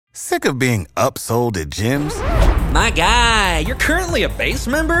Sick of being upsold at gyms? My guy, you're currently a base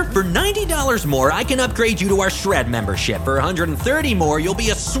member? For $90 more, I can upgrade you to our Shred membership. For $130 more, you'll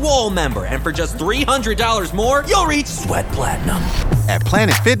be a Swole member. And for just $300 more, you'll reach Sweat Platinum. At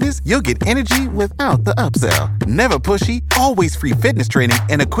Planet Fitness, you'll get energy without the upsell. Never pushy, always free fitness training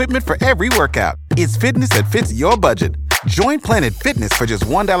and equipment for every workout. It's fitness that fits your budget. Join Planet Fitness for just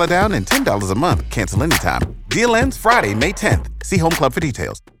 $1 down and $10 a month. Cancel anytime. Deal ends Friday, May 10th. See Home Club for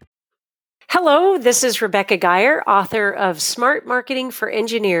details. Hello, this is Rebecca Geier, author of Smart Marketing for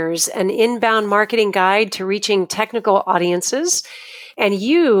Engineers, an inbound marketing guide to reaching technical audiences. And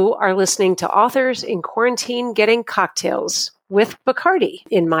you are listening to Authors in Quarantine Getting Cocktails with Bacardi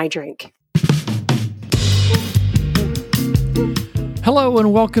in my drink. Hello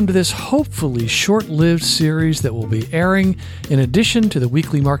and welcome to this hopefully short-lived series that will be airing in addition to the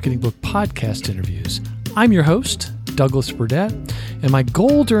weekly Marketing Book podcast interviews. I'm your host, Douglas Burdett, and my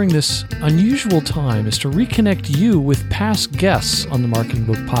goal during this unusual time is to reconnect you with past guests on the Marketing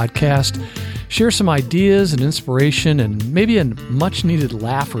Book podcast, share some ideas and inspiration, and maybe a much-needed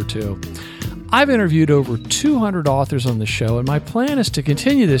laugh or two. I've interviewed over 200 authors on the show, and my plan is to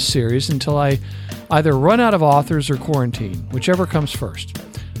continue this series until I either run out of authors or quarantine, whichever comes first.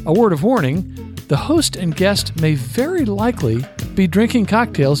 A word of warning, the host and guest may very likely be drinking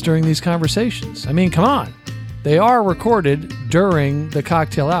cocktails during these conversations. I mean, come on. They are recorded during the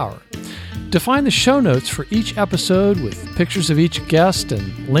cocktail hour. To find the show notes for each episode with pictures of each guest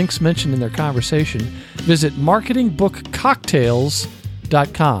and links mentioned in their conversation, visit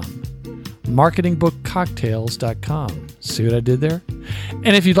marketingbookcocktails.com. marketingbookcocktails.com. See what I did there?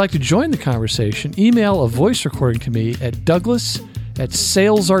 And if you'd like to join the conversation, email a voice recording to me at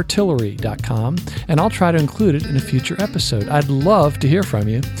douglas@salesartillery.com, and I'll try to include it in a future episode. I'd love to hear from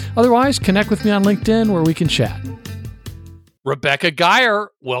you. Otherwise, connect with me on LinkedIn where we can chat. Rebecca Geier,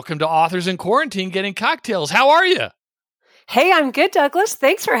 welcome to Authors in Quarantine Getting Cocktails. How are you? Hey, I'm good, Douglas.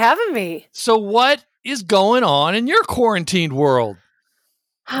 Thanks for having me. So what is going on in your quarantined world?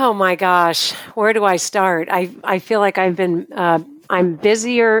 Oh my gosh, where do I start? I feel like I'm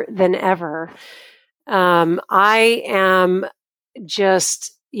busier than ever. I am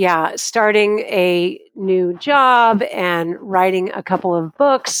just, starting a new job and writing a couple of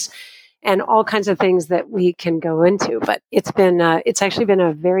books and all kinds of things that we can go into. But it's actually been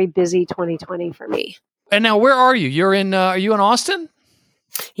a very busy 2020 for me. And now where are you? Are you in Austin?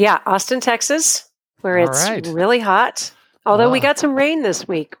 Yeah, Austin, Texas, where it's really hot. Although we got some rain this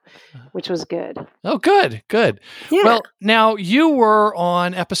week, which was good. Oh, good. Yeah. Well, now you were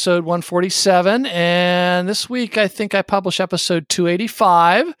on episode 147, and this week I think I published episode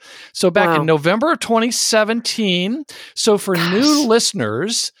 285. So back in November of 2017. So for new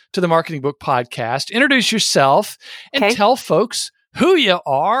listeners to the Marketing Book podcast, introduce yourself and tell folks who you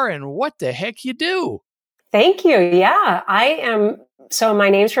are and what the heck you do. Thank you. Yeah, so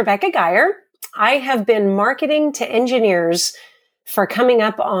my name's Rebecca Geier. I have been marketing to engineers for coming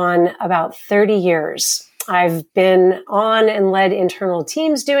up on about 30 years. I've been on and led internal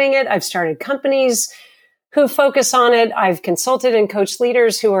teams doing it. I've started companies who focus on it. I've consulted and coached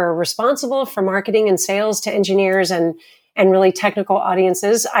leaders who are responsible for marketing and sales to engineers and really technical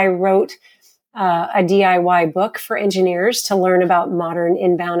audiences. I wrote a DIY book for engineers to learn about modern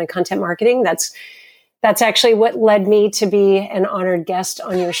inbound and content marketing. That's actually what led me to be an honored guest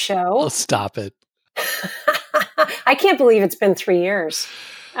on your show. Oh, stop it. I can't believe it's been 3 years.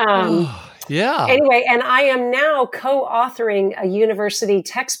 Yeah. Anyway, and I am now co-authoring a university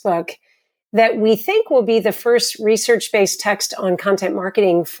textbook that we think will be the first research-based text on content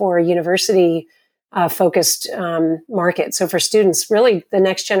marketing for a university-focused market. So for students, really the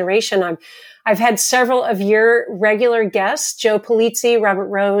next generation. I've had several of your regular guests, Joe Polizzi, Robert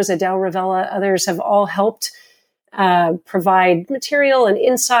Rose, Adele Ravella, others have all helped provide material and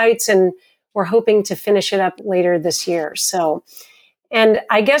insights, and we're hoping to finish it up later this year. So, and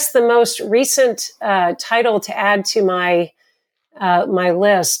I guess the most recent title to add to my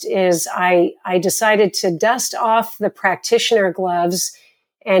list is I decided to dust off the practitioner gloves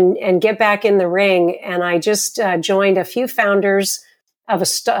and get back in the ring, and I just joined a few founders of a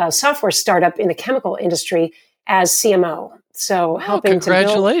software startup in the chemical industry as CMO. So helping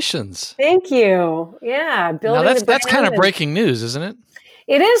congratulations. To build. Thank you. Yeah. Now that's kind of breaking news, isn't it?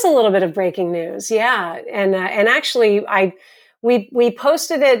 It is a little bit of breaking news. Yeah. And actually we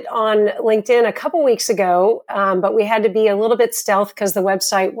posted it on LinkedIn a couple weeks ago. But we had to be a little bit stealth because the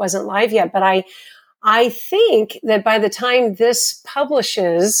website wasn't live yet. But I think that by the time this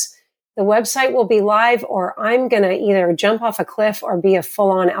publishes, the website will be live, or I'm going to either jump off a cliff or be a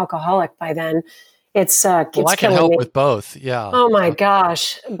full-on alcoholic by then. It's Well, I can killing help me. with both. Yeah. Oh my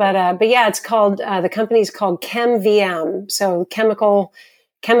gosh. But yeah, it's called, the company's called ChemVM. So chemical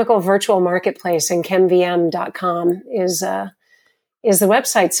virtual marketplace, and chemvm.com is the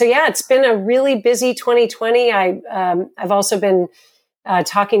website. So yeah, it's been a really busy 2020. I've also been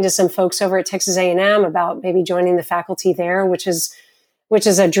talking to some folks over at Texas A&M about maybe joining the faculty there, which is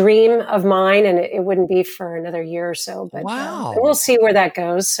a dream of mine, and it wouldn't be for another year or so. But Wow. we'll see where that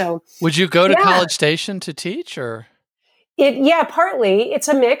goes. So, would you go to College Station to teach, or? Partly. It's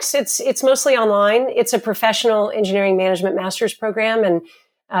a mix. It's mostly online. It's a professional engineering management master's program, and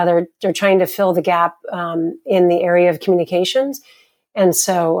they're trying to fill the gap in the area of communications. And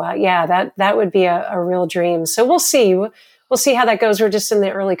so, that would be a real dream. So we'll see. We'll see how that goes. We're just in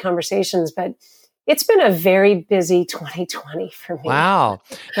the early conversations, but it's been a very busy 2020 for me. Wow.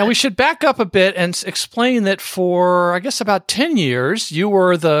 Now we should back up a bit and explain that for, I guess, about 10 years, you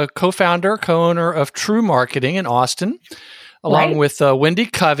were the co-founder, co-owner of True Marketing in Austin, along with Wendy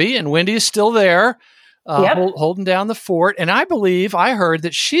Covey. And Wendy is still there, holding down the fort. And I believe I heard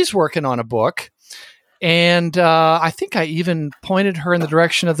that she's working on a book. And I think I even pointed her in the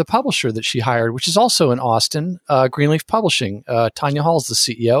direction of the publisher that she hired, which is also in Austin, Greenleaf Publishing. Tanya Hall's the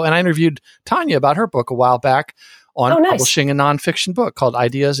CEO. And I interviewed Tanya about her book a while back on publishing a nonfiction book called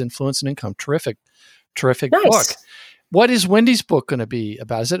Ideas, Influence, and Income. Terrific book. What is Wendy's book going to be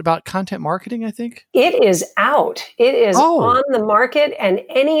about? Is it about content marketing, I think? It is out. It is on the market. And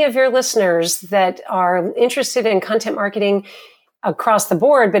any of your listeners that are interested in content marketing across the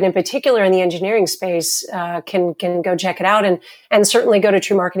board, but in particular in the engineering space, can go check it out, and certainly go to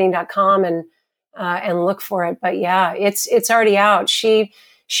truemarketing.com and look for it. But yeah, it's already out. She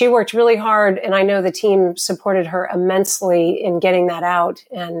worked really hard, and I know the team supported her immensely in getting that out.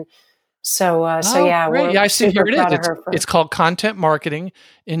 And so yeah, I see here it is. It's called Content Marketing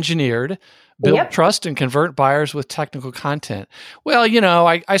Engineered. Build trust and convert buyers with technical content. Well,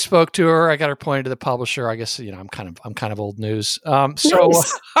 I spoke to her. I got her pointed to the publisher. I guess, I'm kind of old news.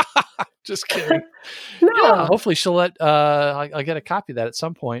 Just kidding. No. Yeah, hopefully she'll let, I'll get a copy of that at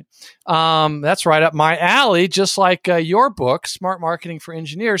some point. That's right up my alley, just like your book, Smart Marketing for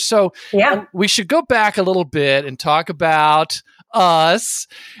Engineers. So we should go back a little bit and talk about us.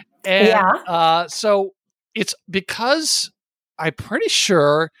 And so it's because I'm pretty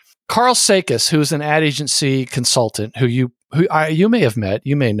sure Carl Sakis, who's an ad agency consultant, who you may have met,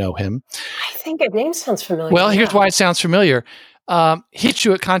 you may know him. I think his name sounds familiar. Well, here's why it sounds familiar. He hit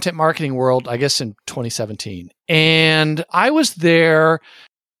you at Content Marketing World, I guess, in 2017. And I was there.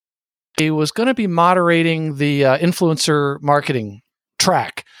 He was going to be moderating the influencer marketing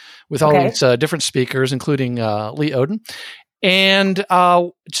track with all these different speakers, including Lee Odin. And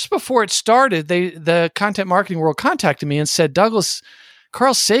just before it started, the Content Marketing World contacted me and said, Douglas,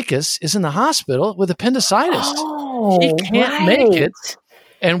 Carl Sakis is in the hospital with appendicitis. He can't make it,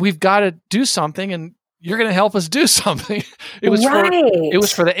 and we've got to do something, and you're going to help us do something. It was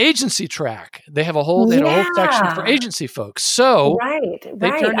for the agency track. They have a whole section for agency folks. So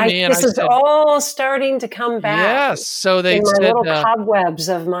they turned to me and this is all starting to come back. Yes. So they said, little cobwebs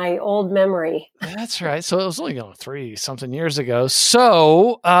of my old memory. That's right. So it was only 3-something years ago.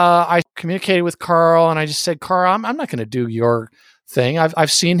 So I communicated with Carl, and I just said, Carl, I'm not going to do your thing.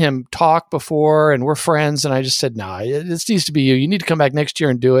 I've seen him talk before, and we're friends. And I just said, no, this needs to be you. You need to come back next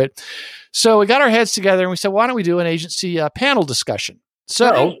year and do it. So we got our heads together and we said, why don't we do an agency panel discussion?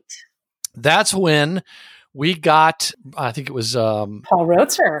 So that's when we got, I think it was Paul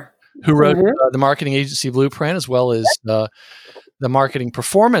Rotzer, who wrote the Marketing Agency Blueprint, as well as the Marketing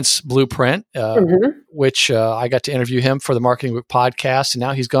Performance Blueprint, which I got to interview him for the Marketing Book podcast. And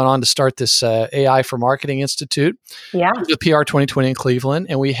now he's gone on to start this AI for Marketing Institute, the PR 2020 in Cleveland.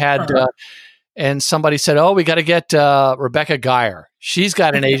 And we had, and somebody said, oh, we got to get Rebecca Geier. She's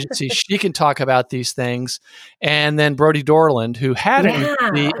got an agency. She can talk about these things. And then Brody Dorland, who had an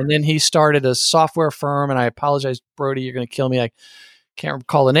agency, and then he started a software firm. And I apologize, Brody, you're going to kill me. I can't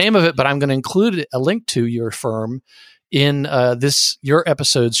recall the name of it, but I'm going to include a link to your firm in your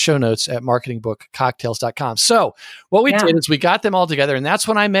episode's show notes at marketingbookcocktails.com. So what we did is we got them all together, and that's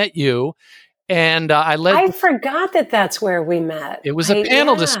when I met you. And I forgot that's where we met. It was a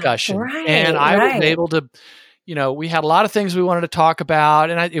panel discussion, and I was able to, we had a lot of things we wanted to talk about,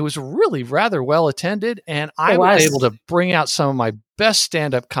 and it was really rather well attended. And I was able to bring out some of my best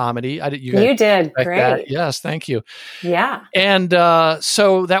stand-up comedy. You did great. That. Yes, thank you. Yeah. And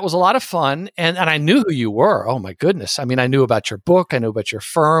so that was a lot of fun, and I knew who you were. Oh my goodness! I mean, I knew about your book. I knew about your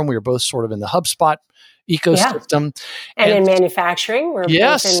firm. We were both sort of in the HubSpot ecosystem. And in manufacturing. We're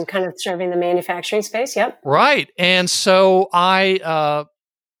both in kind of serving the manufacturing space. Yep. Right. And so I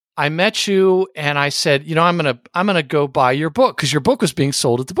I met you and I said, I'm going to go buy your book because your book was being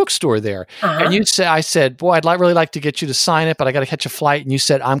sold at the bookstore there. Uh-huh. And I said, boy, I'd really like to get you to sign it, but I got to catch a flight. And you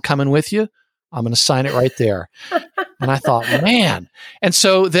said, I'm coming with you. I'm going to sign it right there. And I thought, man. And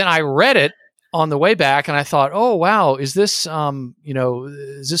so then I read it on the way back and I thought, oh, wow, is this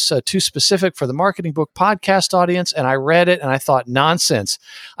too specific for the Marketing Book podcast audience? And I read it and I thought, nonsense.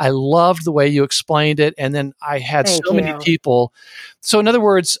 I loved the way you explained it. And then I had many people. So in other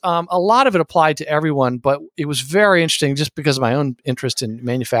words, a lot of it applied to everyone, but it was very interesting just because of my own interest in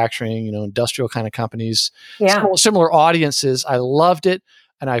manufacturing, industrial kind of companies, similar audiences. I loved it.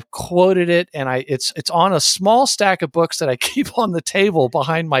 And I've quoted it, and it's on a small stack of books that I keep on the table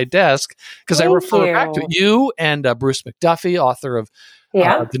behind my desk because I refer back to you and Bruce McDuffie, author of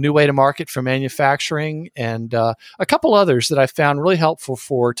The New Way to Market for Manufacturing, and a couple others that I found really helpful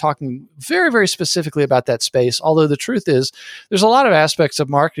for talking very, very specifically about that space. Although the truth is, there's a lot of aspects of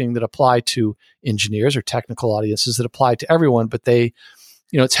marketing that apply to engineers or technical audiences that apply to everyone, but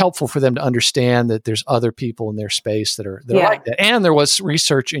it's helpful for them to understand that there's other people in their space that are like that. And there was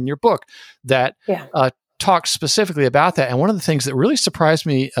research in your book that talks specifically about that. And one of the things that really surprised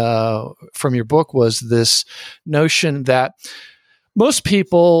me from your book was this notion that most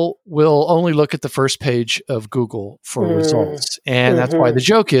people will only look at the first page of Google for results. And that's why the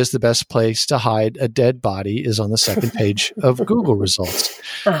joke is the best place to hide a dead body is on the second page of Google results.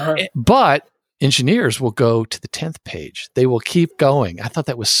 But engineers will go to the 10th page. They will keep going. I thought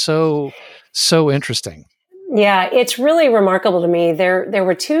that was so interesting. Yeah, it's really remarkable to me. There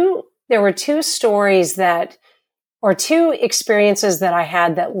were two stories two experiences that I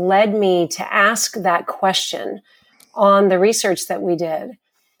had that led me to ask that question on the research that we did.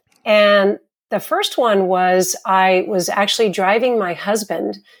 And the first one was I was actually driving my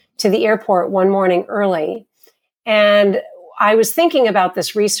husband to the airport one morning early, and I was thinking about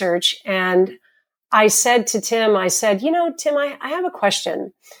this research, and I said to Tim, Tim, I have a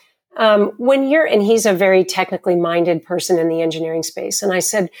question. And he's a very technically minded person in the engineering space. And I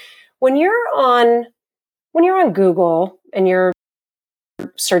said, when you're on Google and you're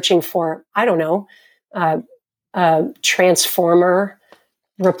searching for, I don't know, transformer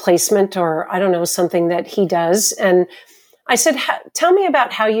replacement, or I don't know, something that he does. And I said, tell me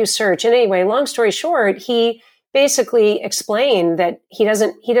about how you search. And anyway, long story short, he basically explained that he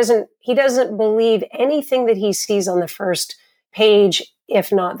doesn't believe anything that he sees on the first page,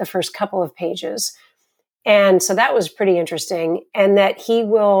 if not the first couple of pages. And so that was pretty interesting. And that he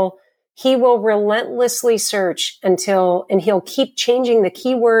will relentlessly search and he'll keep changing the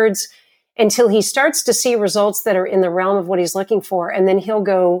keywords until he starts to see results that are in the realm of what he's looking for. And then he'll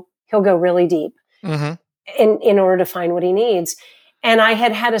go really deep in order to find what he needs. And I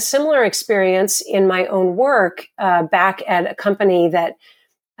had a similar experience in my own work back at a company that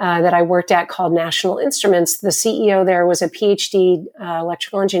I worked at called National Instruments. The CEO there was a PhD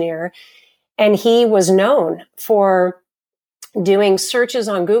electrical engineer, and he was known for doing searches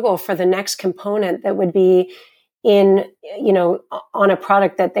on Google for the next component that would be on a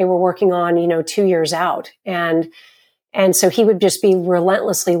product that they were working on, 2 years out. And so he would just be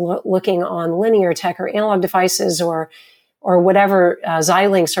relentlessly looking on linear tech or analog devices or whatever,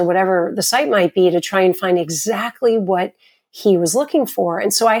 Xilinx or whatever the site might be, to try and find exactly what he was looking for.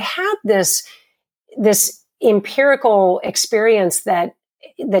 And so I had this empirical experience that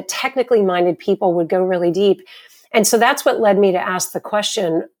technically minded people would go really deep. And so that's what led me to ask the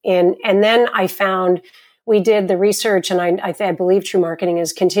question. And then I found we did the research, and I believe True Marketing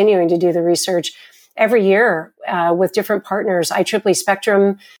is continuing to do the research every year with different partners. IEEE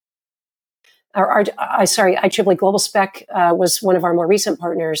Spectrum, IEEE Global Spec was one of our more recent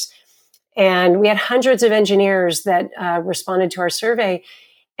partners. And we had hundreds of engineers that responded to our survey.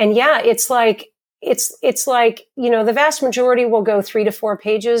 And yeah, it's like, the vast majority will go 3 to 4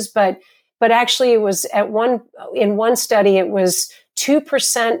 pages, but actually it was in one study, it was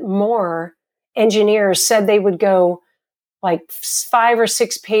 2% more engineers said they would go like 5 or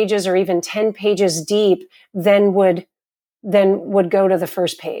 6 pages or even 10 pages deep than would go to the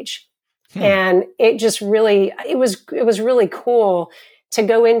first page. And it just really, it was really cool to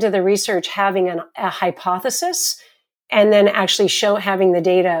go into the research having a hypothesis and then actually having the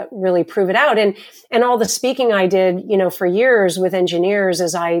data really prove it out. And all the speaking I did, for years with engineers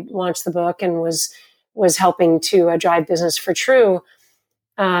as I launched the book and was helping to drive business for True.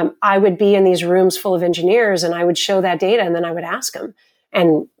 I would be in these rooms full of engineers and I would show that data and then I would ask them.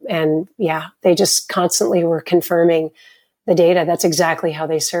 And yeah, they just constantly were confirming the data. That's exactly how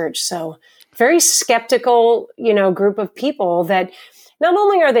they search. So very skeptical, group of people that not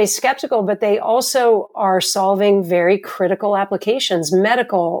only are they skeptical, but they also are solving very critical applications,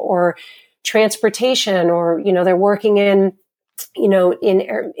 medical or transportation, or, they're working in, in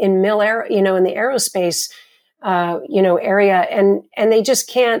mill air, in the aerospace, area. And they just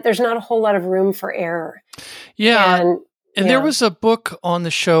can't, there's not a whole lot of room for error. Yeah. And there was a book on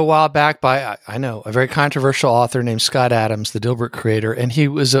the show a while back by, I know, a very controversial author named Scott Adams, the Dilbert creator. And it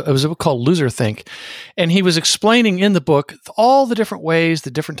was a book called Loser Think. And he was explaining in the book all the different ways the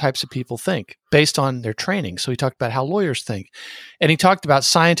different types of people think based on their training. So he talked about how lawyers think. And he talked about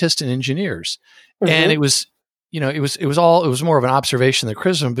scientists and engineers. Mm-hmm. And it was more of an observation than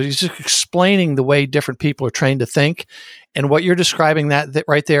criticism, but he's just explaining the way different people are trained to think. And what you're describing that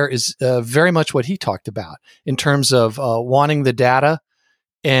right there is very much what he talked about in terms of wanting the data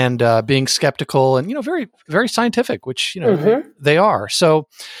and being skeptical and, very, very scientific, which, mm-hmm. they are. So,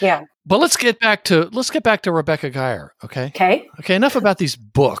 yeah. But let's get back to Rebecca Geier. Okay. Okay. Enough about these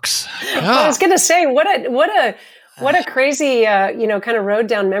books. I was going to say, what a crazy, kind of road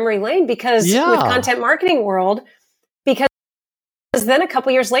down memory lane, because with Content Marketing World, because then a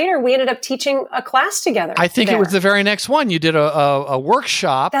couple years later, we ended up teaching a class together. I think it was the very next one. You did a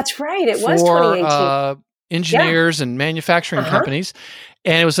workshop. That's right. It was 2018. Engineers and manufacturing companies.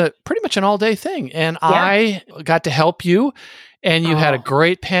 And it was pretty much an all-day thing. And I got to help you. And you had a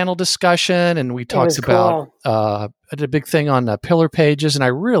great panel discussion. And we talked about, I did a big thing on pillar pages. And I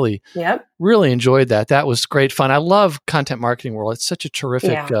really enjoyed that. That was great fun. I love Content Marketing World. It's such a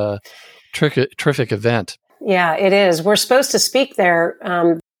terrific event. Yeah, it is. We're supposed to speak there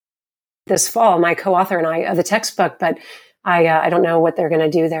this fall, my co-author and I, of the textbook, but I don't know what they're going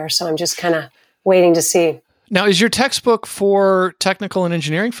to do there. So I'm just kind of waiting to see. Now, is your textbook for technical and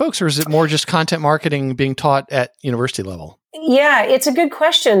engineering folks, or is it more just content marketing being taught at university level? Yeah, it's a good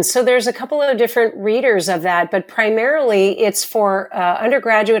question. So there's a couple of different readers of that, but primarily it's for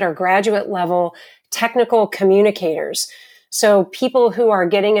undergraduate or graduate level technical communicators. So people who are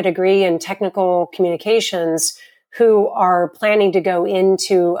getting a degree in technical communications who are planning to go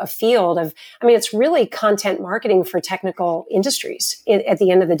into a field of, it's really content marketing for technical industries at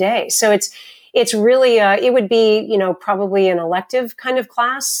the end of the day. So it's really, it would be, probably an elective kind of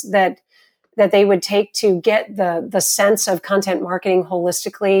class that they would take to get the sense of content marketing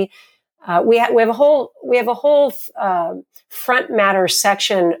holistically. We have a whole front matter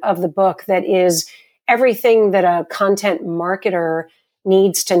section of the book that is everything that a content marketer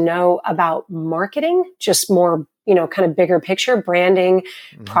needs to know about marketing, just more, kind of bigger picture, branding,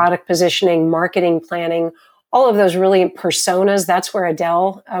 product positioning, marketing planning, all of those really personas. That's where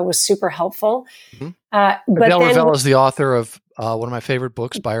Adele was super helpful. Mm-hmm. Adele Revelle is the author of one of my favorite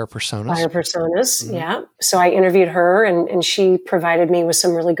books, Buyer Personas. Yeah. So I interviewed her, and she provided me with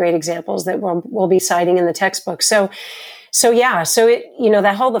some really great examples that we'll be citing in the textbook. So it,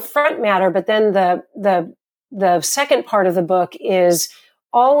 that whole, the front matter, but then the second part of the book is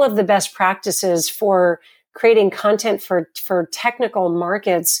all of the best practices for creating content for technical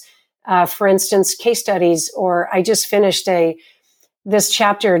markets. For instance, case studies, or I just finished this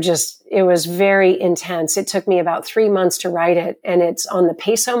chapter, it was very intense. It took me about 3 months to write it, and it's on the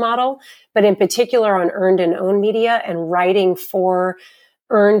peso model, but in particular on earned and owned media and writing for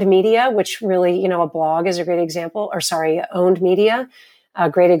earned media, which really, a blog is a great example, owned media. A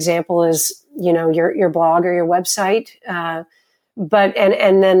great example is, your blog or your website. But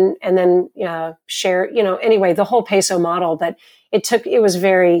then share, anyway, the whole peso model, but it was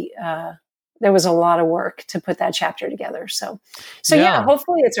very, there was a lot of work to put that chapter together. So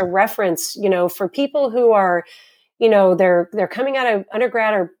hopefully it's a reference, for people who are, they're coming out of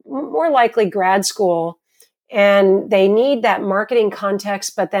undergrad or more likely grad school, and they need that marketing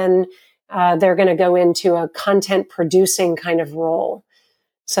context, but then they're going to go into a content producing kind of role.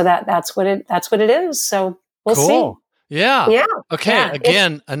 So that's what it is. So we'll see. Yeah. Yeah. Okay. Yeah.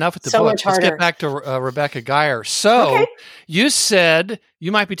 Again, enough with the book. Let's get back to Rebecca Geier. So you said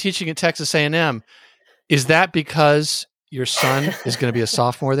you might be teaching at Texas A&M. Is that because your son is going to be a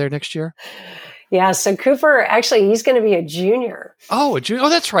sophomore there next year? Yeah. So Cooper, actually, he's going to be a junior. Oh, a junior. Oh,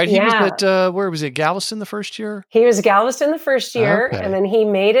 that's right. He was at, where was he, Galveston the first year? He was Galveston the first year. Okay. And then he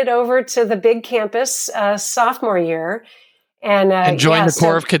made it over to the big campus sophomore year. And joined the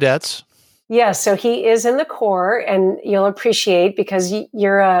Corps of Cadets. Yeah, so he is in the Corps, and you'll appreciate, because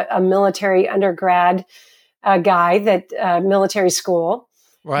you're a military undergrad guy, that military school.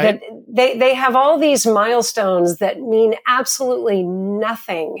 Right. That they have all these milestones that mean absolutely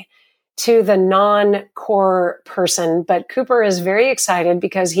nothing to the non-Corps person. But Cooper is very excited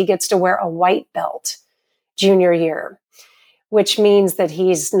because he gets to wear a white belt junior year, which means that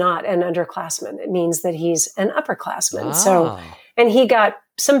he's not an underclassman. It means that he's an upperclassman. So, and he got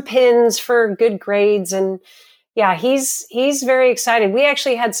some pins for good grades, and yeah, he's very excited. We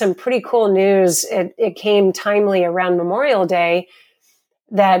actually had some pretty cool news. It came timely around Memorial Day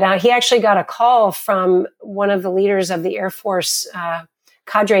that he actually got a call from one of the leaders of the Air Force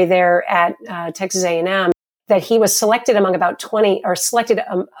cadre there at Texas A&M that he was selected among about 20, or selected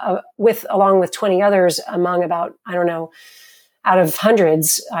along with 20 others among about, I don't know, out of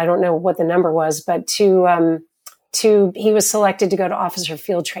hundreds. I don't know what the number was, but he was selected to go to officer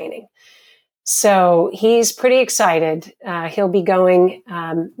field training. So he's pretty excited. He'll be going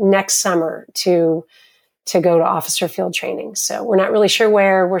next summer to go to officer field training. So we're not really sure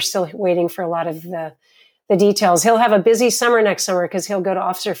where. We're still waiting for a lot of the details. He'll have a busy summer next summer because he'll go to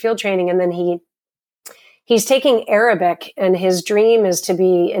officer field training, and then he's taking Arabic, and his dream is to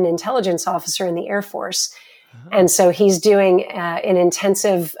be an intelligence officer in the Air Force. And so he's doing an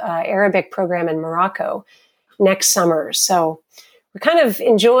intensive Arabic program in Morocco next summer. So we're kind of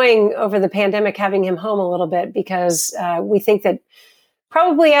enjoying over the pandemic having him home a little bit, because we think that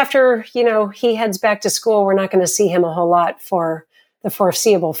probably after, he heads back to school, we're not going to see him a whole lot for the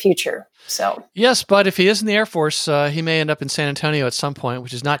foreseeable future. So yes, but if he is in the Air Force, he may end up in San Antonio at some point,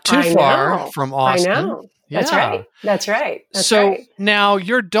 which is not too far from Austin. I know. That's right. That's right. So now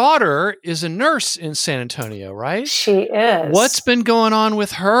your daughter is a nurse in San Antonio, right? She is. What's been going on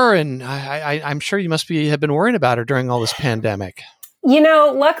with her? And I'm sure you must have been worried about her during all this pandemic.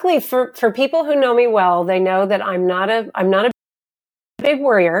 Luckily for people who know me well, they know that I'm not a big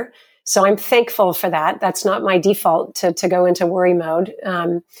worrier. So I'm thankful for that. That's not my default to go into worry mode.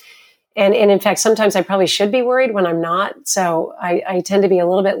 And in fact, sometimes I probably should be worried when I'm not. So I tend to be a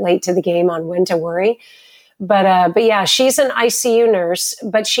little bit late to the game on when to worry. But yeah, she's an ICU nurse,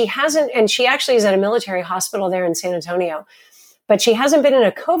 but she hasn't, and she actually is at a military hospital there in San Antonio, but she hasn't been in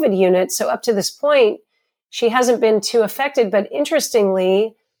a COVID unit. So up to this point, she hasn't been too affected. But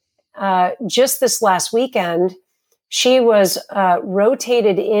interestingly, just this last weekend, she was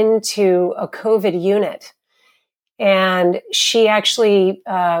rotated into a COVID unit. And she actually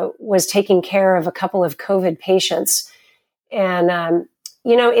was taking care of a couple of COVID patients. And,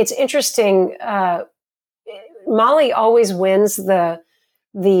 it's interesting. Molly always wins the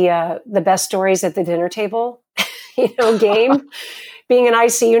best stories at the dinner table, game. Being an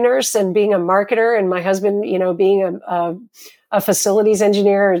ICU nurse and being a marketer, and my husband, being a facilities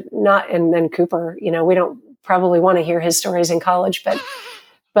engineer, and then Cooper, we don't probably want to hear his stories in college,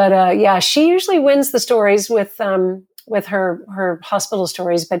 but yeah, she usually wins the stories with her hospital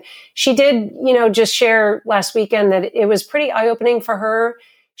stories. But she did, just share last weekend that it was pretty eye-opening for her.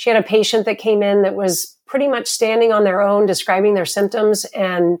 She had a patient that came in that was pretty much standing on their own, describing their symptoms,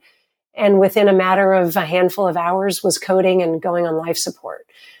 and within a matter of a handful of hours was coding and going on life support.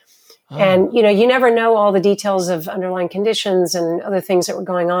 Oh. And, you never know all the details of underlying conditions and other things that were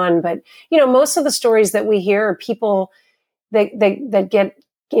going on. But, most of the stories that we hear are people that get,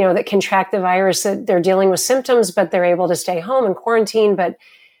 that contract the virus, that they're dealing with symptoms, but they're able to stay home and quarantine. But,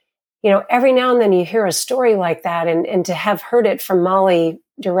 every now and then you hear a story like that. And to have heard it from Molly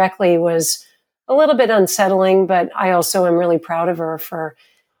directly was a little bit unsettling, but I also am really proud of her for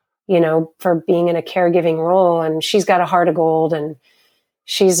being in a caregiving role. And she's got a heart of gold, and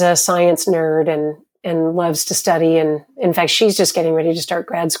she's a science nerd and loves to study. And in fact, she's just getting ready to start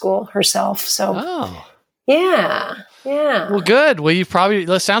grad school herself. So, yeah. Well, good. Well,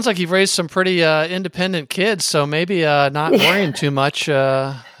 it sounds like you've raised some pretty independent kids. So maybe not worrying too much,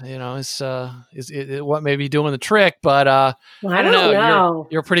 is what may be doing the trick. But I don't know.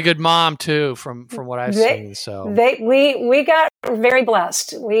 You're a pretty good mom too, from what I've seen. So we got very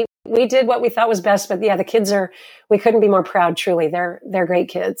blessed. We did what we thought was best. But yeah, the kids we couldn't be more proud. Truly, they're great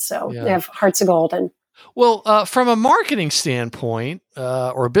kids. So they have hearts of gold. And well, from a marketing standpoint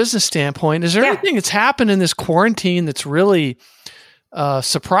or a business standpoint, is there anything that's happened in this quarantine that's really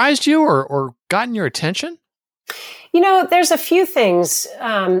surprised you or gotten your attention? There's a few things.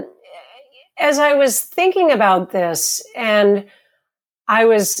 As I was thinking about this, and I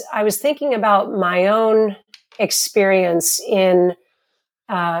was thinking about my own experience in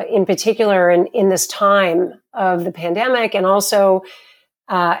particular in this time of the pandemic, and also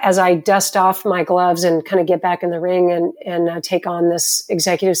as I dust off my gloves and kind of get back in the ring and take on this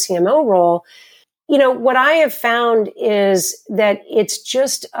executive CMO role, what I have found is that it's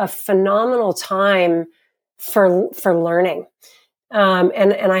just a phenomenal time for learning.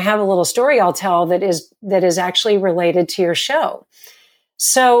 And I have a little story I'll tell that is actually related to your show.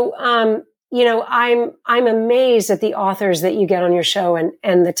 So, I'm amazed at the authors that you get on your show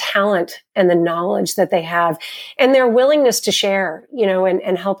and the talent and the knowledge that they have and their willingness to share,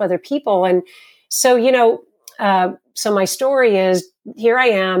 and help other people. And so, so my story is, here I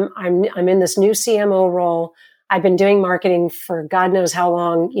am, I'm in this new CMO role. I've been doing marketing for God knows how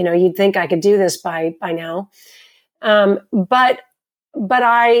long. You'd think I could do this by now. But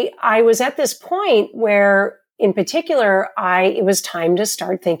I was at this point where, in particular, it was time to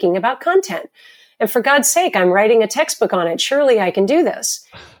start thinking about content. And for God's sake, I'm writing a textbook on it. Surely I can do this.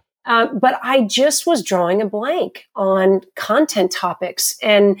 But I just was drawing a blank on content topics.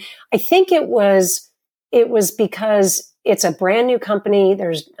 And I think it was because it's a brand new company.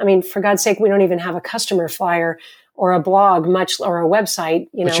 For God's sake, we don't even have a customer flyer or a blog, or a website.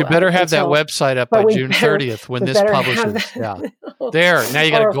 But you better have that website up by June 30th when this publishes. Yeah. There, now you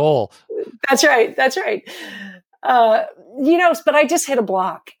got a goal. That's right. But I just hit a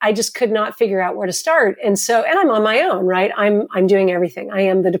block. I just could not figure out where to start. And I'm on my own, right? I'm doing everything. I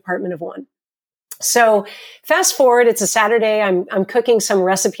am the department of one. So fast forward, it's a Saturday. I'm cooking some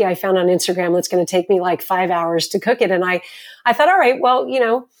recipe I found on Instagram that's going to take me like 5 hours to cook it. And I thought, all right, well,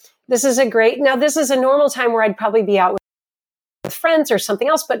 this is this is a normal time where I'd probably be out with friends or something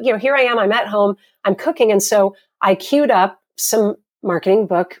else. But, here I am, I'm at home, I'm cooking. And so I queued up some marketing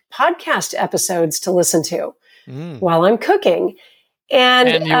book podcast episodes to listen to while I'm cooking.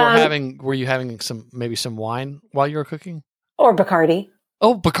 And were you having some wine while you were cooking? Or Bacardi.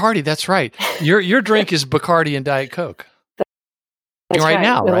 Oh, Bacardi, that's right. Your drink is Bacardi and Diet Coke. That's right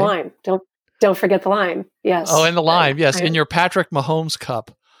now, the right? Lime. Don't forget the lime. Yes. Oh, and the lime. Yes, in your Patrick Mahomes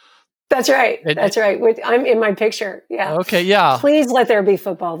cup. That's right. That's right. I'm in my picture. Yeah. Okay. Yeah. Please let there be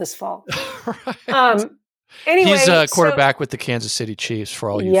football this fall. Right. Anyway, he's a quarterback with the Kansas City Chiefs. For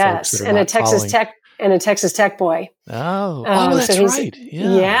all you folks that are not following. And a Texas Tech boy. Oh, that's right.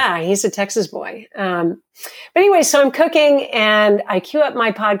 Yeah, he's a Texas boy. But anyway, so I'm cooking and I queue up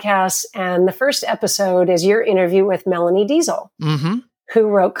my podcast, and the first episode is your interview with Melanie Diesel, who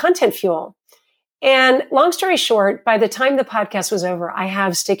wrote Content Fuel. And long story short, by the time the podcast was over, I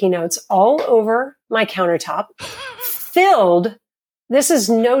have sticky notes all over my countertop, filled, this is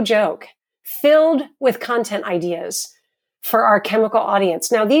no joke, filled with content ideas for our chemical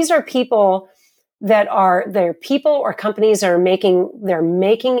audience. Now, these are people they're people or companies that are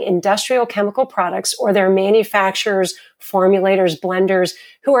making industrial chemical products, or they're manufacturers, formulators, blenders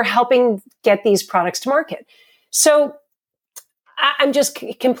who are helping get these products to market. So I'm just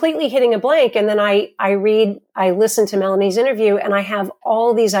completely hitting a blank. And then I listen to Melanie's interview and I have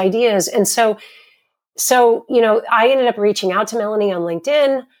all these ideas. And so, I ended up reaching out to Melanie on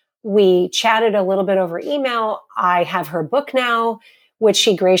LinkedIn. We chatted a little bit over email. I have her book now, which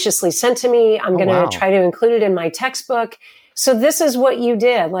she graciously sent to me. I'm going to try to include it in my textbook. So this is what you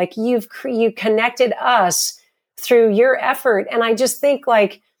did. Like you connected us through your effort. And I just think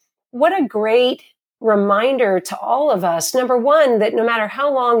what a great reminder to all of us. Number one, that no matter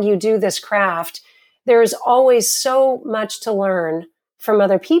how long you do this craft, there is always so much to learn from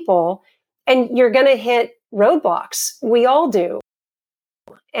other people, and you're going to hit roadblocks. We all do.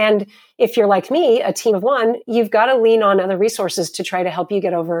 And if you're like me, a team of one, you've got to lean on other resources to try to help you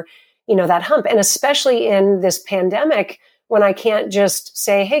get over, that hump. And especially in this pandemic, when I can't just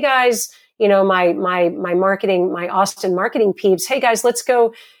say, hey guys, my marketing, my Austin marketing peeps, hey guys, let's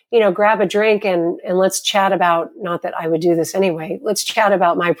go, grab a drink and let's chat about, not that I would do this anyway, let's chat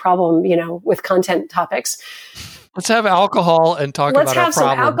about my problem, with content topics. Let's have alcohol and talk about our problems. Let's have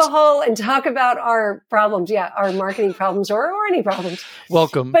some alcohol and talk about our problems. Yeah, our marketing problems or any problems.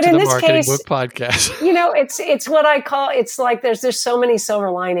 Welcome to the Marketing Book Podcast. It's what I call, it's like there's so many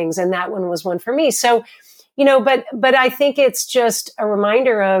silver linings, and that one was one for me. So, but I think it's just a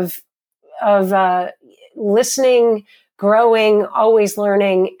reminder of listening, growing, always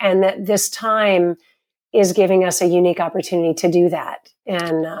learning, and that this time is giving us a unique opportunity to do that.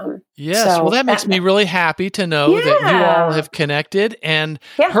 And yes, well, that makes me really happy to know that you all have connected. And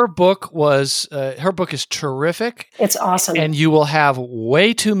her book is terrific. It's awesome, and you will have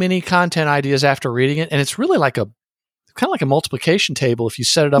way too many content ideas after reading it. And it's really kind of like a multiplication table if you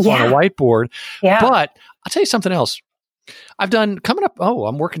set it up on a whiteboard. Yeah. But I'll tell you something else. I'm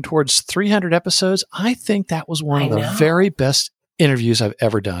working towards 300 episodes. I think that was one of the very best interviews I've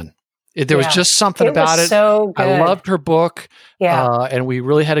ever done. There was just something about it. So good. I loved her book. Yeah. And we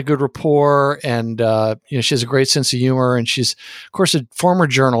really had a good rapport. And, she has a great sense of humor. And she's, of course, a former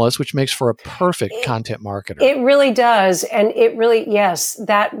journalist, which makes for a perfect content marketer. It really does. And it really, yes,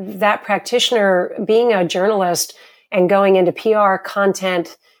 that practitioner, being a journalist and going into PR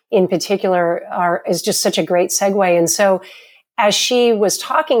content in particular is just such a great segue. And so as she was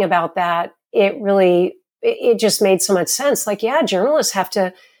talking about that, it just made so much sense. Like, yeah, journalists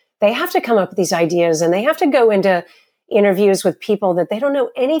they have to come up with these ideas, and they have to go into interviews with people that they don't know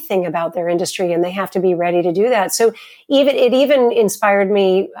anything about their industry, and they have to be ready to do that. So it even inspired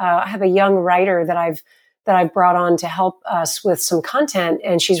me. I have a young writer that I've brought on to help us with some content,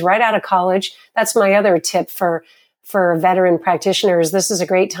 and she's right out of college. That's my other tip for veteran practitioners. This is a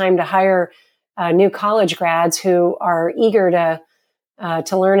great time to hire new college grads who are eager to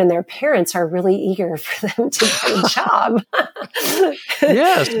learn, and their parents are really eager for them to get a job.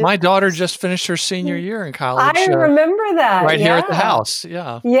 Yes, my daughter just finished her senior year in college. I remember that. Right here at the house.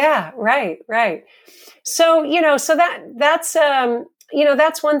 Yeah. Yeah, right. So, that's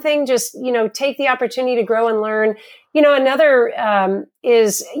that's one thing. Just, take the opportunity to grow and learn. Another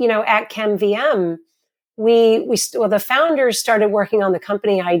is, at ChemVM, the founders started working on the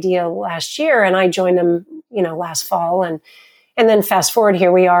company idea last year, and I joined them, last fall. And then fast forward,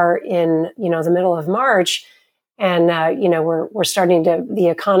 here we are in, the middle of March, and, we're starting the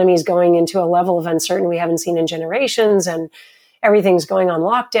economy is going into a level of uncertainty we haven't seen in generations, and everything's going on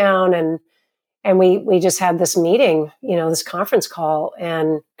lockdown. And we just had this meeting, this conference call,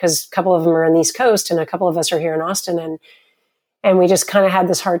 and because a couple of them are on the East Coast and a couple of us are here in Austin. And we just kind of had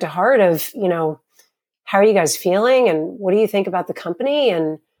this heart to heart of, how are you guys feeling? And what do you think about the company?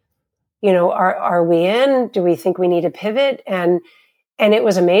 And, are we in? Do we think we need to pivot? And it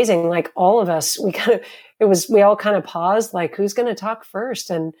was amazing. Like, all of us, we all kind of paused, like, who's going to talk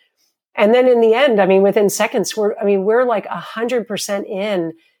first? And then in the end, within seconds, we're like 100%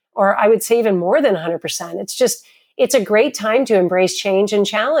 in, or I would say even more than 100%. It's a great time to embrace change and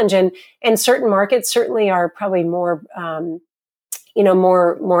challenge. And certain markets certainly are probably more,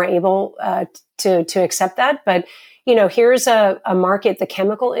 more able, to accept that. But, here's a market, the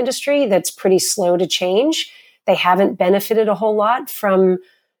chemical industry, that's pretty slow to change. They haven't benefited a whole lot from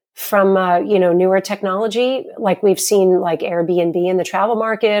newer technology, like we've seen, like Airbnb in the travel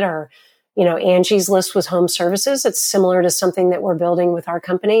market, or, Angie's List with home services. It's similar to something that we're building with our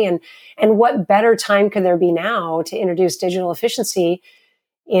company. And what better time could there be now to introduce digital efficiency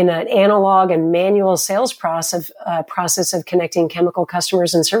in an analog and manual sales process of connecting chemical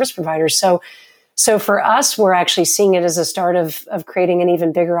customers and service providers. So for us, we're actually seeing it as a start of creating an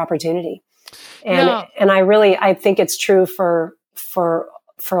even bigger opportunity. And I think it's true for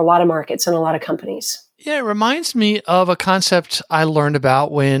a lot of markets and a lot of companies. Yeah, it reminds me of a concept I learned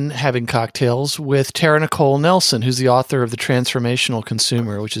about when having cocktails with Tara Nicole Nelson, who's the author of The Transformational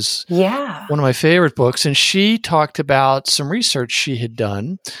Consumer, which is one of my favorite books. And she talked about some research she had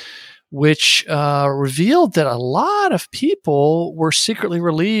done, which revealed that a lot of people were secretly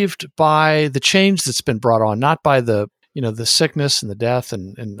relieved by the change that's been brought on, not by the sickness and the death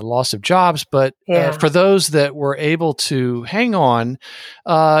and the loss of jobs, but for those that were able to hang on,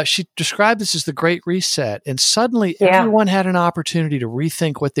 she described this as the Great Reset. And suddenly everyone had an opportunity to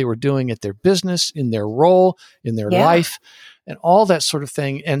rethink what they were doing at their business, in their role, in their life, and all that sort of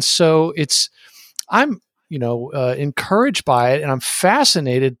thing. And so I'm encouraged by it, and I'm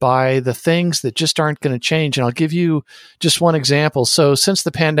fascinated by the things that just aren't going to change. And I'll give you just one example. So since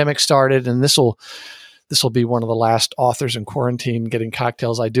the pandemic started, and this will be one of the last authors in quarantine getting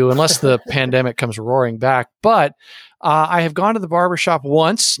cocktails I do, unless the pandemic comes roaring back. But I have gone to the barbershop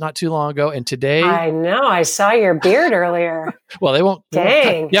once, not too long ago, and today... I know. I saw your beard earlier. Well, they won't...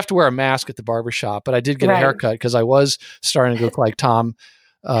 Dang. You have to wear a mask at the barbershop, but I did get a haircut because I was starting to look like Tom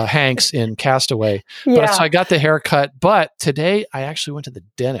Hanks in Castaway. But so I got the haircut. But today I actually went to the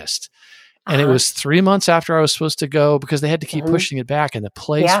dentist. And it was 3 months after I was supposed to go because they had to keep pushing it back. And the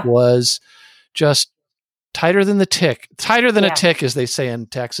place was just tighter than a tick, as they say in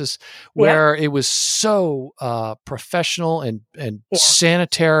Texas, where it was so professional and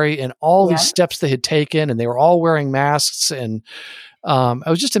sanitary, and all these steps they had taken, and they were all wearing masks, and it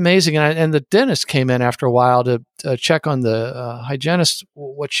was just amazing. And the dentist came in after a while to check on the hygienist,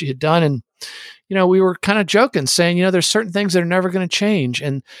 what she had done, and we were kind of joking, saying, there's certain things that are never going to change.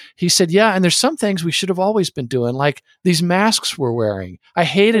 And he said, and there's some things we should have always been doing, like these masks we're wearing. I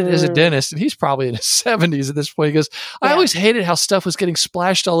hated as a dentist, and he's probably in his 70s at this point. He goes, I always hated how stuff was getting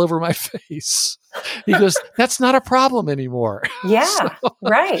splashed all over my face. He goes, that's not a problem anymore. Yeah, so,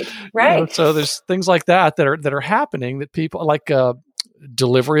 right. So there's things like that are happening that people like,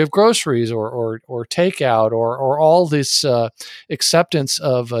 delivery of groceries or takeout or all this acceptance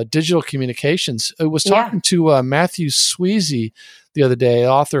of digital communications. I was talking to Matthew Sweezy the other day,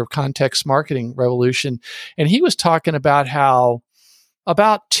 author of Context Marketing Revolution, and he was talking about how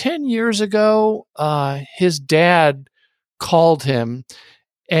about 10 years ago, his dad called him,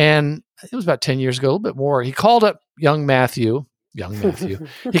 and it was about 10 years ago, a little bit more. He called up young Matthew young Matthew.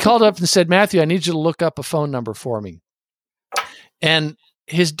 He called up and said, Matthew, I need you to look up a phone number for me. And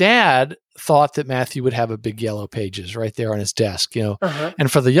his dad thought that Matthew would have a big yellow pages right there on his desk,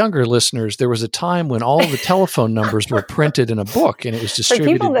 And for the younger listeners, there was a time when all the telephone numbers were printed in a book and it was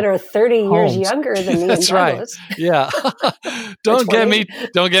distributed. For people that are 30 years younger than me That's and Douglas. Right. Yeah. Don't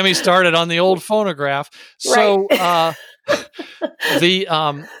get me started on the old phonograph. So,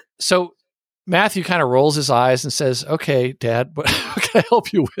 so Matthew kind of rolls his eyes and says, okay, Dad, what can I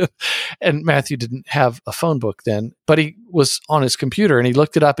help you with? And Matthew didn't have a phone book then, but he was on his computer and he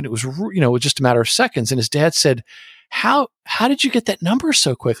looked it up and it was, just a matter of seconds. And his dad said, how did you get that number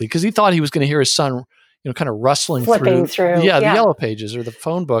so quickly? Because he thought he was going to hear his son, kind of rustling through the yellow pages or the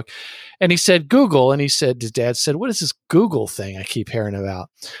phone book. And he said, Google. And his dad said, what is this Google thing I keep hearing about?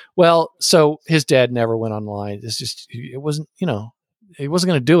 Well, so his dad never went online. It wasn't, he wasn't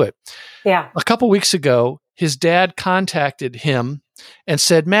going to do it. Yeah. A couple weeks ago, his dad contacted him and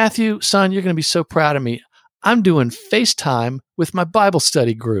said, Matthew, son, you're going to be so proud of me. I'm doing FaceTime with my Bible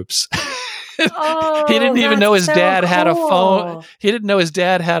study groups. Oh, he didn't even know his dad had a cool. phone. He didn't know his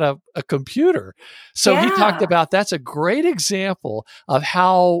dad had a computer. So he talked about that's a great example of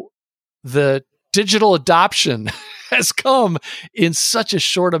how the digital adoption has come in such a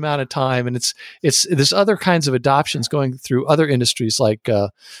short amount of time. And it's there's other kinds of adoptions going through other industries like,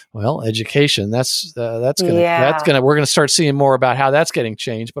 education. That's gonna, we're going to start seeing more about how that's getting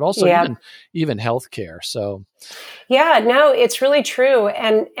changed, but also even healthcare. So. Yeah, no, it's really true.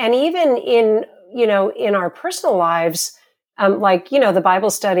 And even in our personal lives, the Bible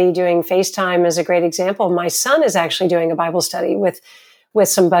study, doing FaceTime is a great example. My son is actually doing a Bible study with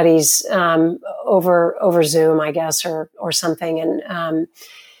some buddies over Zoom, I guess, or something. And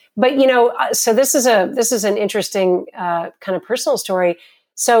so this is an interesting kind of personal story.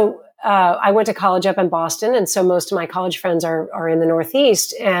 So I went to college up in Boston, and so most of my college friends are in the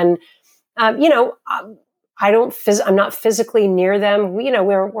Northeast. And I'm not physically near them.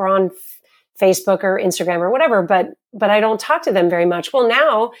 We're on Facebook or Instagram or whatever, but I don't talk to them very much. Well,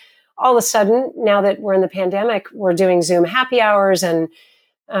 now all of a sudden, now that we're in the pandemic, we're doing Zoom happy hours and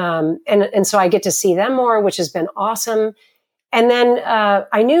so I get to see them more, which has been awesome. And then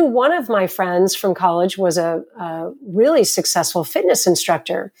I knew one of my friends from college was a really successful fitness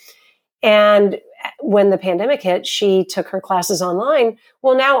instructor. And when the pandemic hit, she took her classes online.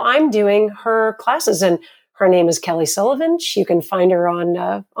 Well, now I'm doing her classes, and her name is Kelly Sullivan. You can find her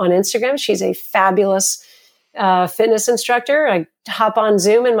on Instagram. She's a fabulous fitness instructor. I hop on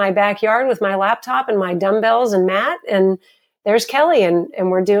Zoom in my backyard with my laptop and my dumbbells and mat, and there's Kelly, and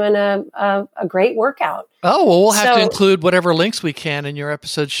we're doing a great workout. Oh, well, we'll have to include whatever links we can in your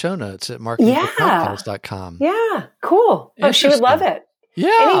episode show notes at marketingpodcast.com. Yeah, cool. Oh, she would love it.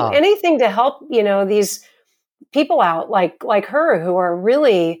 Yeah. Anything to help, these people out like her who are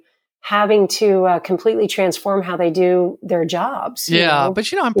really having to completely transform how they do their jobs.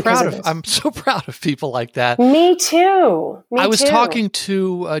 But I'm so proud of people like that. Me too. I was talking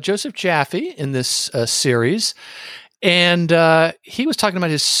to Joseph Jaffe in this series, and he was talking about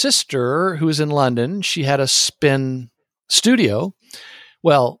his sister who was in London. She had a spin studio.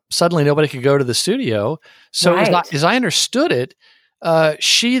 Well, suddenly nobody could go to the studio. So as I understood it,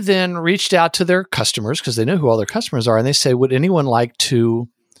 she then reached out to their customers because they knew who all their customers are. And they say, would anyone like to,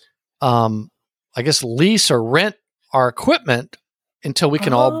 lease or rent our equipment until we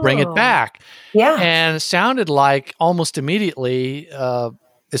can all bring it back? Yeah. And it sounded like almost immediately,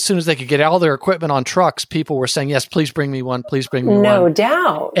 as soon as they could get all their equipment on trucks, people were saying, yes, please bring me one. Please bring me one. No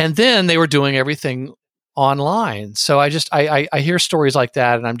doubt. And then they were doing everything online. So I hear stories like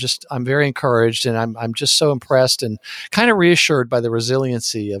that, and I'm very encouraged, and I'm just so impressed and kind of reassured by the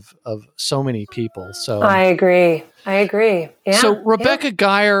resiliency of so many people. So I agree. Yeah. So Rebecca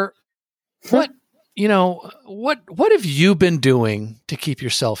Geier, what have you been doing to keep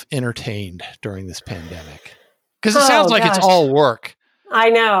yourself entertained during this pandemic? Because it sounds like it's all work. I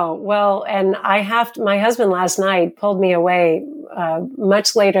know. Well, and my husband last night pulled me away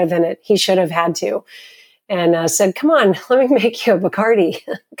much later than he should have had to, and said, come on, let me make you a Bacardi.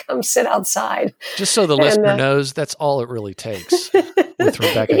 Come sit outside. Just so the listener knows, that's all it really takes with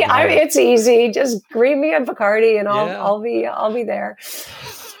Rebecca. It's easy. Just bring me a Bacardi and I'll be there.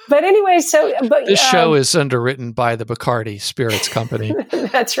 But anyway, this show is underwritten by the Bacardi Spirits Company.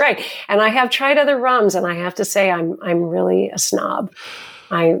 That's right. And I have tried other rums, and I have to say I'm really a snob.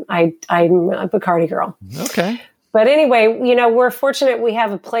 I'm a Bacardi girl. Okay. But anyway, we're fortunate we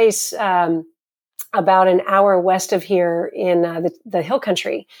have a place about an hour west of here in the Hill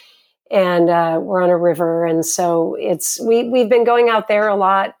Country. and we're on a river. And so we've been going out there a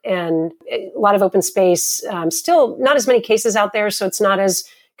lot, and a lot of open space. Still not as many cases out there, so it's not as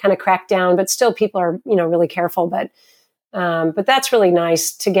kind of cracked down, but still people are, really careful. But that's really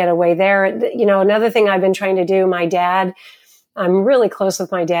nice to get away there. Another thing I've been trying to do, my dad, I'm really close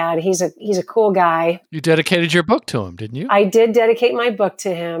with my dad. He's a cool guy. You dedicated your book to him, didn't you? I did dedicate my book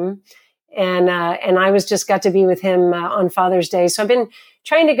to him, and I got to be with him on Father's Day. So I've been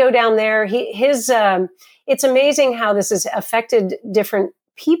trying to go down there. It's amazing how this has affected different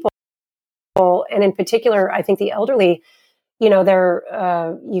people, and in particular, I think the elderly. They're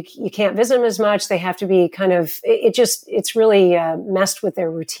you can't visit them as much. They have to be kind of. It's really messed with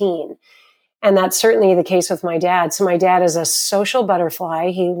their routine. And that's certainly the case with my dad. So my dad is a social butterfly.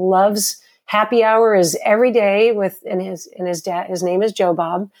 He loves happy hour is every day and his dad, his name is Joe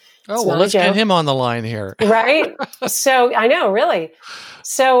Bob. Oh, well, let's get him on the line here. Right. So I know, really.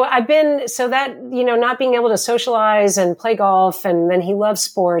 So not being able to socialize and play golf, and then he loves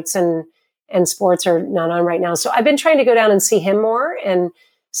sports, and sports are not on right now. So I've been trying to go down and see him more. And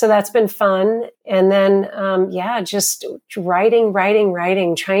so that's been fun. And then, just writing,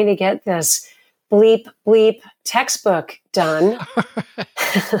 trying to get this bleep textbook done.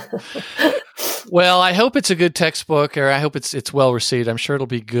 Well, I hope it's a good textbook, or I hope it's well received. I'm sure it'll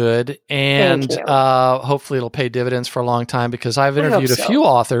be good. And hopefully it'll pay dividends for a long time, because I've interviewed a few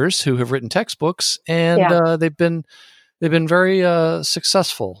authors who have written textbooks, and they've been very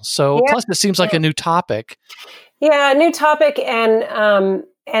successful. So plus it seems like a new topic. Yeah, a new topic, and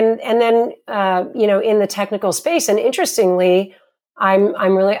then in the technical space. And interestingly, I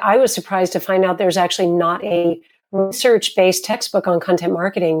was surprised to find out there's actually not a research-based textbook on content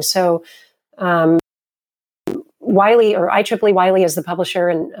marketing. So Wiley, or IEEE Wiley, is the publisher,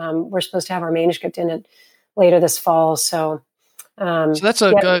 and we're supposed to have our manuscript in it later this fall. So that's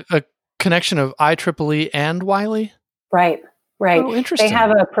a connection of IEEE and Wiley? Right. Oh, interesting. They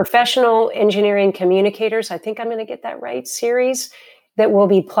have a professional engineering communicators, I think I'm going to get that right, series that we'll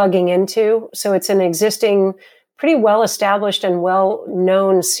be plugging into. So it's an existing, pretty well-established and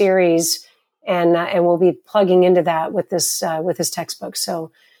well-known series, and we'll be plugging into that with this textbook.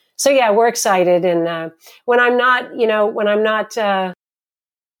 So yeah, we're excited. And when I'm not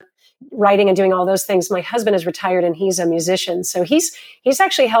writing and doing all those things, my husband is retired and he's a musician. So he's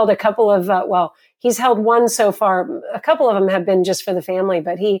actually held a couple of he's held one so far. A couple of them have been just for the family,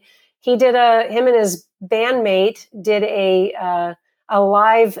 but he did him and his bandmate did a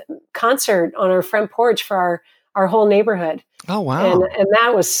live concert on our front porch for our whole neighborhood. Oh, wow. And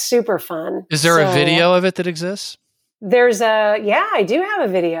that was super fun. Is there a video of it that exists? I do have a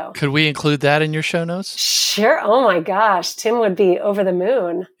video. Could we include that in your show notes? Sure. Oh my gosh. Tim would be over the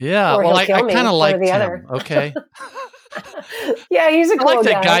moon. Yeah. Well, I kind of like Tim. Other. Okay. Yeah, he's a cool guy. I like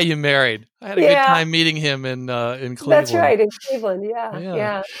that guy you married. I had a good time meeting him in Cleveland. That's right, in Cleveland.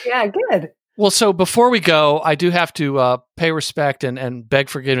 Yeah, good. Well, so before we go, I do have to pay respect and beg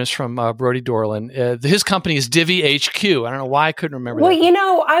forgiveness from Brody Dorland. His company is Divi HQ. I don't know why I couldn't remember that.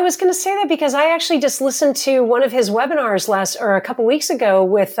 Well, I was going to say that because I actually just listened to one of his webinars a couple weeks ago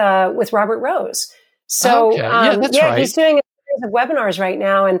with Robert Rose. So, that's right. He's doing a series of webinars right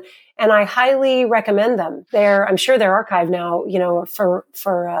now, and I highly recommend them. I'm sure they're archived now,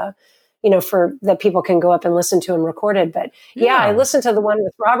 for that people can go up and listen to and record it. But I listened to the one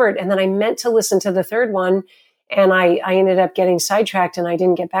with Robert, and then I meant to listen to the third one, and I ended up getting sidetracked and I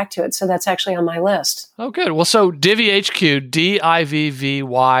didn't get back to it. So that's actually on my list. Oh, good. Well, so Divi HQ,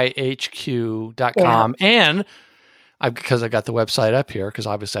 DIVVYHQ.com. Yeah. And because I got the website up here, because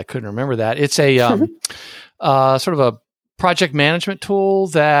obviously I couldn't remember that. It's a sort of a project management tool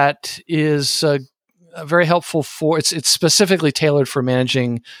that is very helpful it's specifically tailored for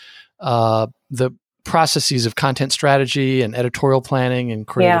managing the processes of content strategy and editorial planning and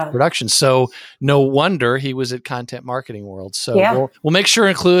creative production. So no wonder he was at Content Marketing World. So we'll make sure to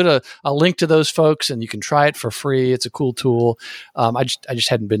include a link to those folks, and you can try it for free. It's a cool tool. I just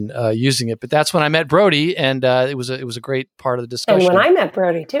hadn't been using it, but that's when I met Brody, and it was a great part of the discussion. And when I met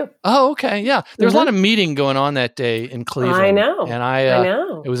Brody too. Oh, okay, yeah. There was a lot of meeting going on that day in Cleveland. I know, and I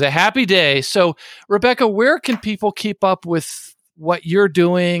know. It was a happy day. So, Rebecca, where can people keep up with what you're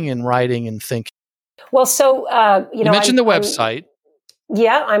doing and writing and thinking? Well, so, you mentioned the website.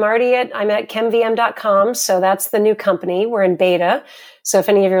 I'm at chemvm.com. So that's the new company. We're in beta. So if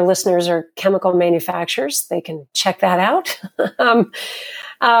any of your listeners are chemical manufacturers, they can check that out.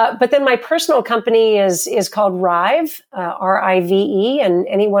 But then my personal company is called Rive, Rive, and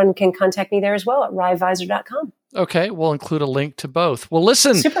anyone can contact me there as well at rivevisor.com. Okay. We'll include a link to both. Well,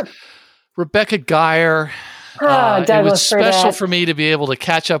 listen, Super. Rebecca Geier, Douglas was special Burdett. for me to be able to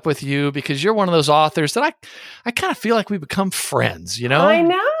catch up with you because you're one of those authors that I kind of feel like we become friends, you know? I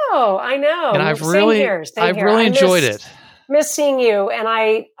know. And I've Same really here. enjoyed it. Miss seeing you, and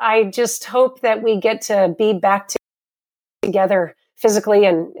I just hope that we get to be back together physically,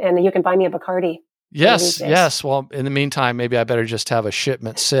 and you can buy me a Bacardi. Yes. Well, in the meantime, maybe I better just have a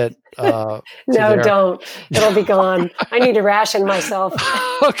shipment sit. No, don't. It'll be gone. I need to ration myself.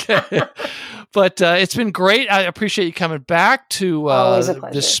 Okay. But it's been great. I appreciate you coming back to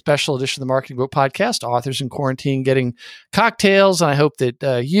this special edition of the Marketing Book Podcast, Authors in Quarantine Getting Cocktails. And I hope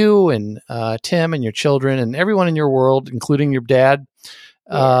that you and Tim and your children and everyone in your world, including your dad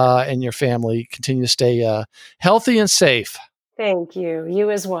and your family, continue to stay healthy and safe. Thank you. You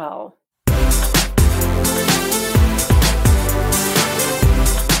as well.